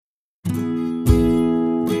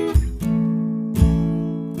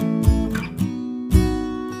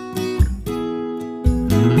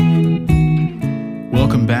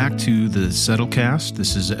to the Settlecast.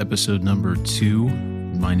 This is episode number 2.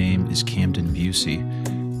 My name is Camden Busey.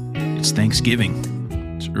 It's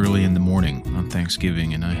Thanksgiving. It's early in the morning on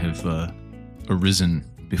Thanksgiving, and I have arisen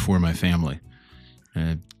before my family.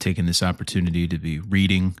 I've taken this opportunity to be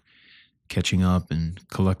reading, catching up, and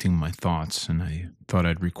collecting my thoughts, and I thought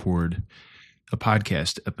I'd record a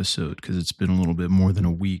podcast episode because it's been a little bit more than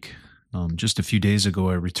a week. Just a few days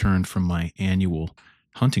ago, I returned from my annual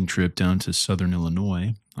hunting trip down to southern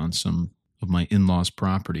Illinois on some of my in-laws'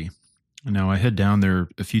 property. Now, I head down there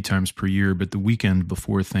a few times per year, but the weekend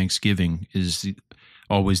before Thanksgiving is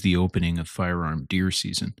always the opening of firearm deer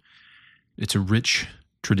season. It's a rich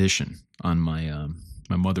tradition on my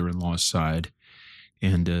mother-in-law's side,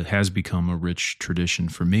 and has become a rich tradition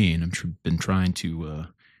for me, and I've been trying to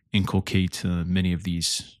inculcate many of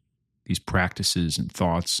these practices and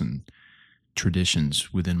thoughts and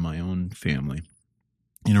traditions within my own family.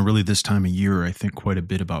 You know, really this time of year, I think quite a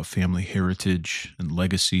bit about family heritage and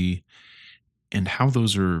legacy and how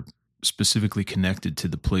those are specifically connected to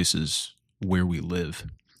the places where we live.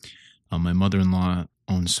 My mother-in-law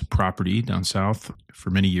owns property down south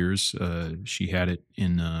for many years. She had it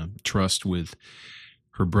in trust with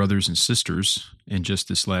her brothers and sisters, and just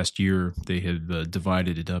this last year, they have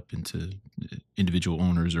divided it up into individual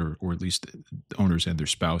owners, or at least owners and their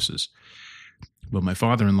spouses. But my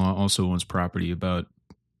father-in-law also owns property about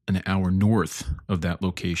an hour north of that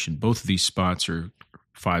location. Both of these spots are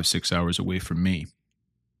 5-6 hours away from me.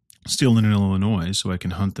 Still in Illinois, so I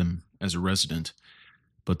can hunt them as a resident,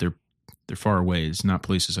 but they're far away. It's not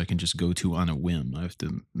places I can just go to on a whim. I have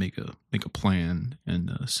to make a plan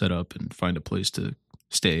and set up and find a place to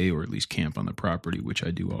stay or at least camp on the property, which I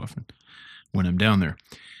do often when I'm down there.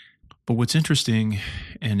 But what's interesting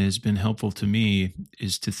and has been helpful to me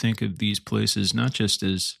is to think of these places not just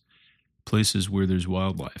as places where there's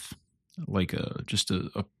wildlife, like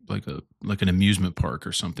an amusement park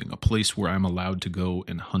or something, a place where I'm allowed to go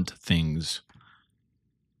and hunt things,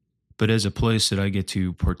 but as a place that I get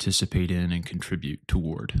to participate in and contribute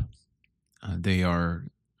toward. They are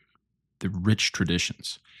the rich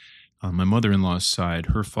traditions. On my mother-in-law's side,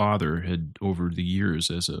 her father had, over the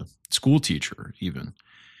years as a school teacher even,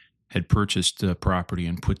 had purchased property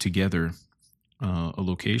and put together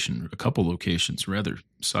a couple locations, rather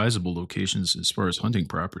sizable locations as far as hunting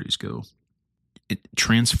properties go. It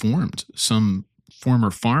transformed some former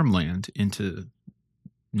farmland into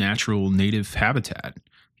natural native habitat.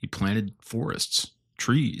 He planted forests,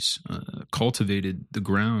 trees, cultivated the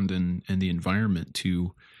ground and the environment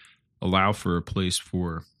to allow for a place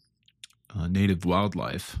for native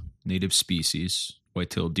wildlife, native species,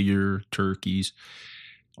 white-tailed deer, turkeys,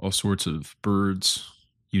 all sorts of birds,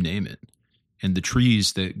 you name it. And the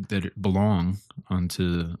trees that belong on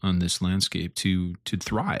this landscape to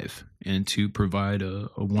thrive and to provide a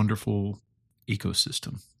wonderful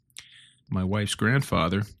ecosystem. My wife's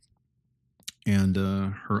grandfather and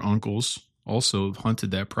her uncles also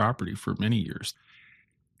hunted that property for many years,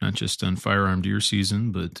 not just on firearm deer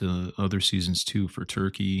season, but other seasons too for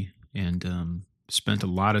turkey, and spent a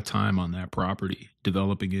lot of time on that property,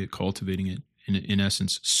 developing it, cultivating it, in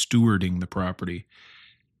essence, stewarding the property,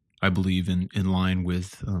 I believe, in line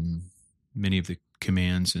with many of the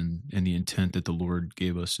commands and the intent that the Lord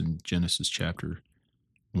gave us in Genesis chapter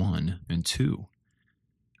 1 and 2.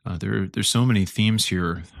 There's so many themes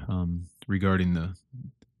here regarding the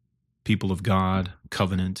people of God,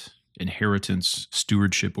 covenant, inheritance,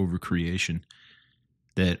 stewardship over creation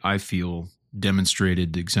that I feel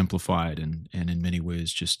demonstrated, exemplified, and in many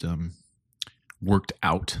ways just worked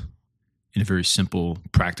out in a very simple,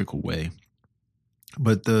 practical way.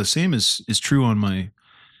 But the same is true on my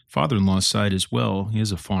father-in-law's side as well. He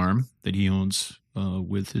has a farm that he owns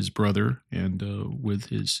with his brother and with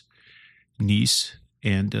his niece,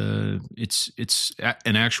 and it's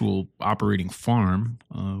an actual operating farm,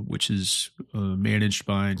 which is managed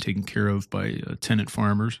by and taken care of by tenant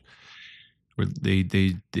farmers, where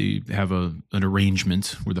they have an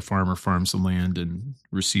arrangement where the farmer farms the land and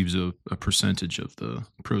receives a percentage of the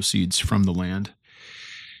proceeds from the land.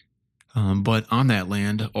 But on that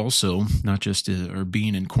land also, not just are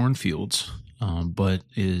bean and cornfields, but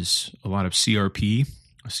is a lot of CRP.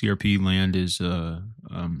 CRP land is,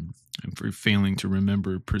 I'm failing to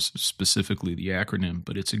remember specifically the acronym,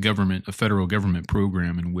 but it's a federal government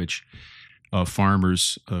program in which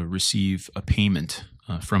farmers receive a payment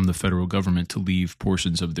from the federal government to leave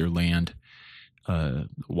portions of their land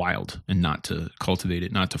wild and not to cultivate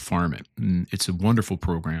it, not to farm it. And it's a wonderful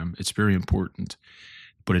program. It's very important,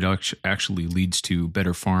 but it actually leads to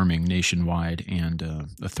better farming nationwide and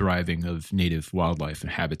a thriving of native wildlife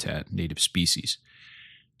and habitat, native species.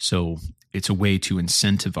 So it's a way to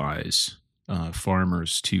incentivize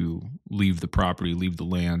farmers to leave the property, leave the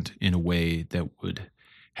land in a way that would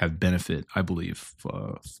have benefit, I believe,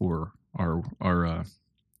 for our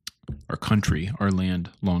country, our land,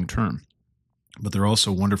 long term. But there are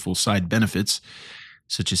also wonderful side benefits,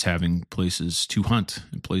 such as having places to hunt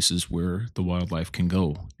and places where the wildlife can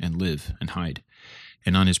go and live and hide.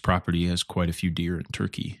 And on his property, he has quite a few deer and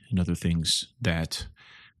turkey and other things that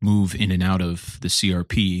move in and out of the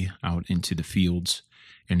CRP, out into the fields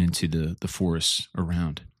and into the forests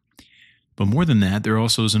around. But more than that, there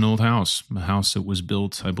also is an old house, a house that was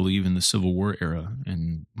built, I believe, in the Civil War era.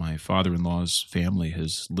 And my father-in-law's family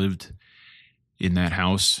has lived in that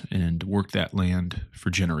house and worked that land for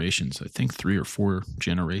generations. I think 3 or 4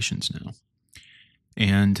 generations now.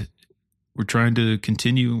 And we're trying to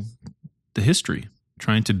continue the history,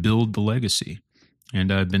 trying to build the legacy.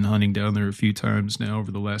 And I've been hunting down there a few times now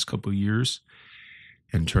over the last couple of years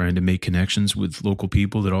and trying to make connections with local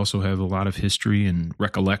people that also have a lot of history and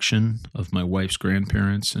recollection of my wife's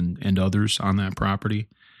grandparents and others on that property.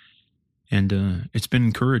 And it's been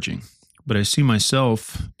encouraging. But I see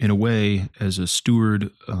myself, in a way, as a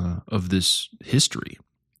steward of this history,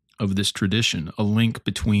 of this tradition, a link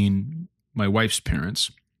between my wife's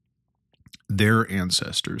parents, their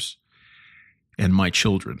ancestors, and my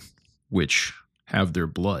children, which have their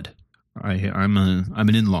blood. I'm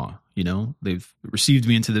an in-law, you know. They've received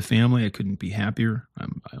me into the family. I couldn't be happier.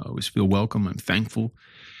 I always feel welcome. I'm thankful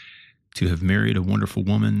to have married a wonderful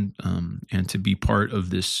woman and to be part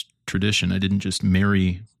of this tradition. I didn't just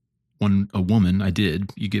marry a woman. I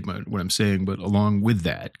did. You get what I'm saying. But along with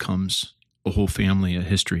that comes a whole family, a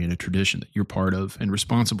history, and a tradition that you're part of and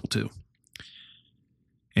responsible to.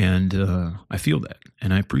 And I feel that,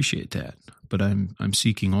 and I appreciate that. But I'm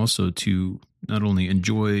seeking also to not only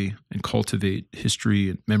enjoy and cultivate history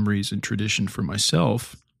and memories and tradition for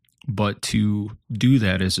myself, but to do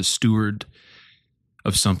that as a steward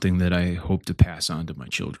of something that I hope to pass on to my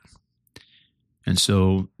children. And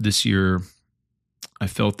so this year, I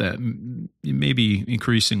felt that maybe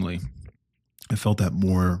increasingly, I felt that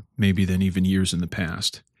more maybe than even years in the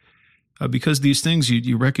past. Because these things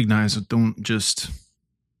you recognize don't just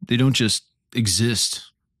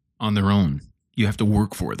exist on their own. You have to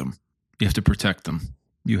work for them. You have to protect them.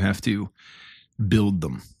 You have to build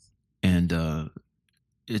them. And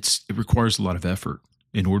it requires a lot of effort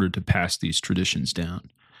in order to pass these traditions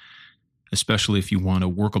down, especially if you want a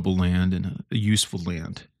workable land and a useful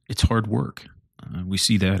land. It's hard work. We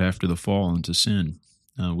see that after the fall into sin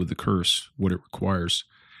with the curse, what it requires.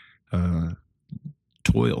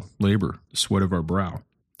 Toil, labor, the sweat of our brow.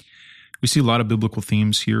 We see a lot of biblical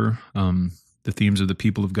themes here, the themes of the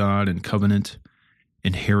people of God and covenant,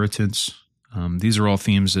 inheritance. These are all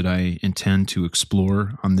themes that I intend to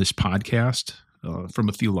explore on this podcast from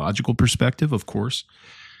a theological perspective, of course.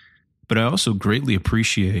 But I also greatly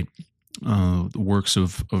appreciate the works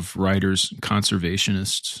of writers,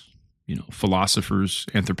 conservationists, philosophers,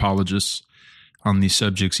 anthropologists on these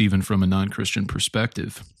subjects, even from a non-Christian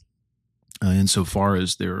perspective, insofar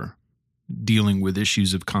as they're dealing with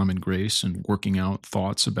issues of common grace and working out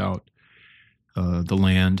thoughts about the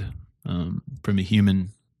land from a human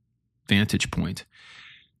vantage point.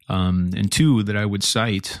 And 2 that I would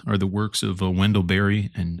cite are the works of Wendell Berry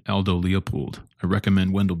and Aldo Leopold. I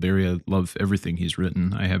recommend Wendell Berry. I love everything he's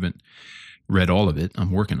written. I haven't read all of it.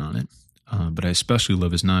 I'm working on it. But I especially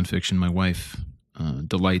love his nonfiction. My wife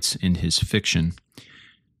delights in his fiction.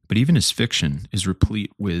 But even his fiction is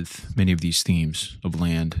replete with many of these themes of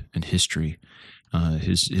land and history.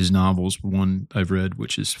 His novels, one I've read,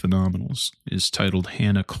 which is phenomenal, is titled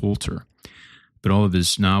Hannah Coulter. But all of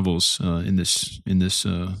his novels in this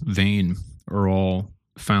vein are all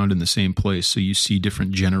found in the same place. So you see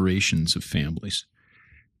different generations of families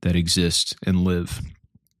that exist and live.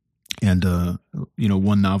 And,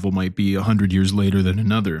 one novel might be 100 years later than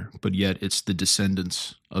another, but yet it's the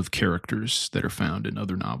descendants of characters that are found in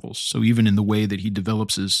other novels. So even in the way that he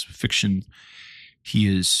develops his fiction, he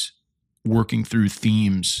is working through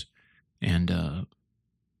themes and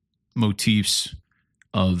motifs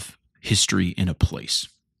of history in a place.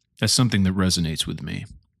 That's something that resonates with me.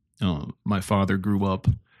 My father grew up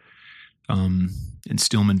in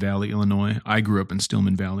Stillman Valley, Illinois. I grew up in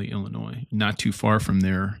Stillman Valley, Illinois. Not too far from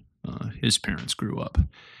there, his parents grew up.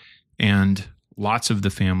 And lots of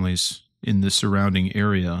the families in the surrounding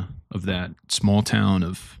area of that small town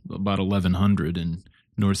of about 1,100 in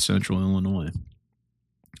north central Illinois,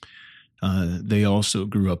 they also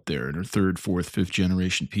grew up there and are 3rd, 4th, 5th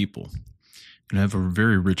generation people. And have a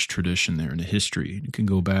very rich tradition there and a history. You can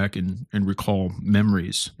go back and recall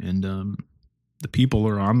memories. And the people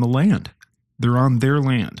are on the land. They're on their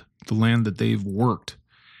land, the land that they've worked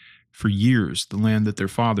for years, the land that their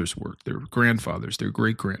fathers worked, their grandfathers, their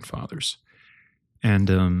great-grandfathers.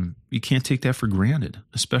 And you can't take that for granted,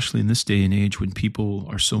 especially in this day and age when people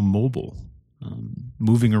are so mobile,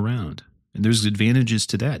 moving around. And there's advantages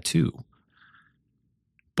to that too.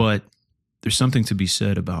 But there's something to be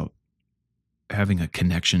said about having a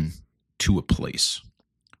connection to a place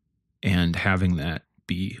and having that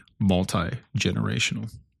be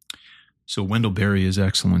multi-generational. So Wendell Berry is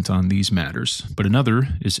excellent on these matters, but another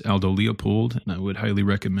is Aldo Leopold, and I would highly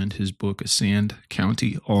recommend his book, A Sand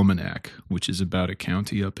County Almanac, which is about a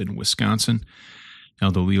county up in Wisconsin.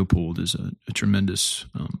 Aldo Leopold is a tremendous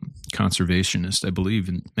conservationist, I believe,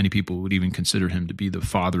 and many people would even consider him to be the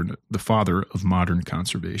father of modern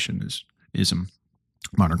conservationism,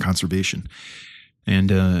 modern conservation.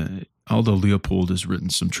 And Aldo Leopold has written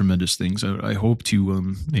some tremendous things. I hope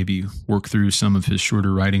to maybe work through some of his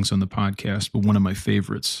shorter writings on the podcast, but one of my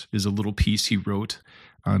favorites is a little piece he wrote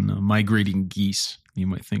on migrating geese. You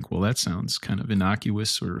might think, well, that sounds kind of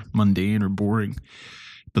innocuous or mundane or boring.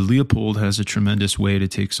 But Leopold has a tremendous way to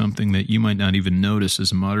take something that you might not even notice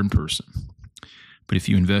as a modern person. But if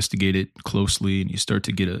you investigate it closely and you start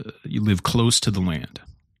to you live close to the land,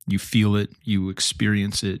 you feel it, you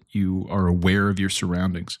experience it, you are aware of your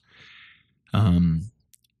surroundings.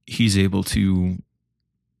 He's able to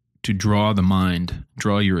draw the mind,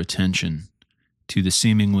 draw your attention to the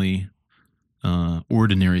seemingly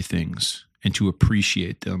ordinary things and to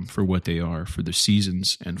appreciate them for what they are, for the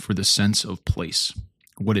seasons and for the sense of place,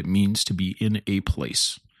 what it means to be in a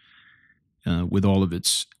place with all of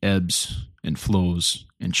its ebbs and flows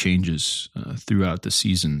and changes throughout the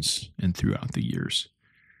seasons and throughout the years.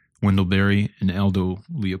 Wendell Berry and Aldo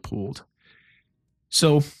Leopold.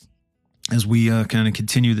 So, as we kind of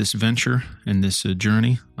continue this venture and this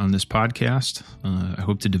journey on this podcast, I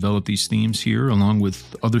hope to develop these themes here along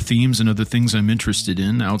with other themes and other things I'm interested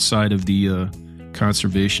in outside of the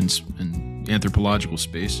conservation and anthropological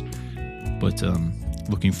space. But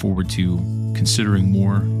looking forward to considering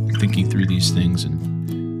more, thinking through these things,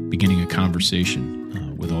 and beginning a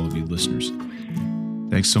conversation with all of you listeners.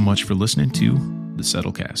 Thanks so much for listening to The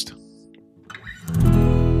Settlecast.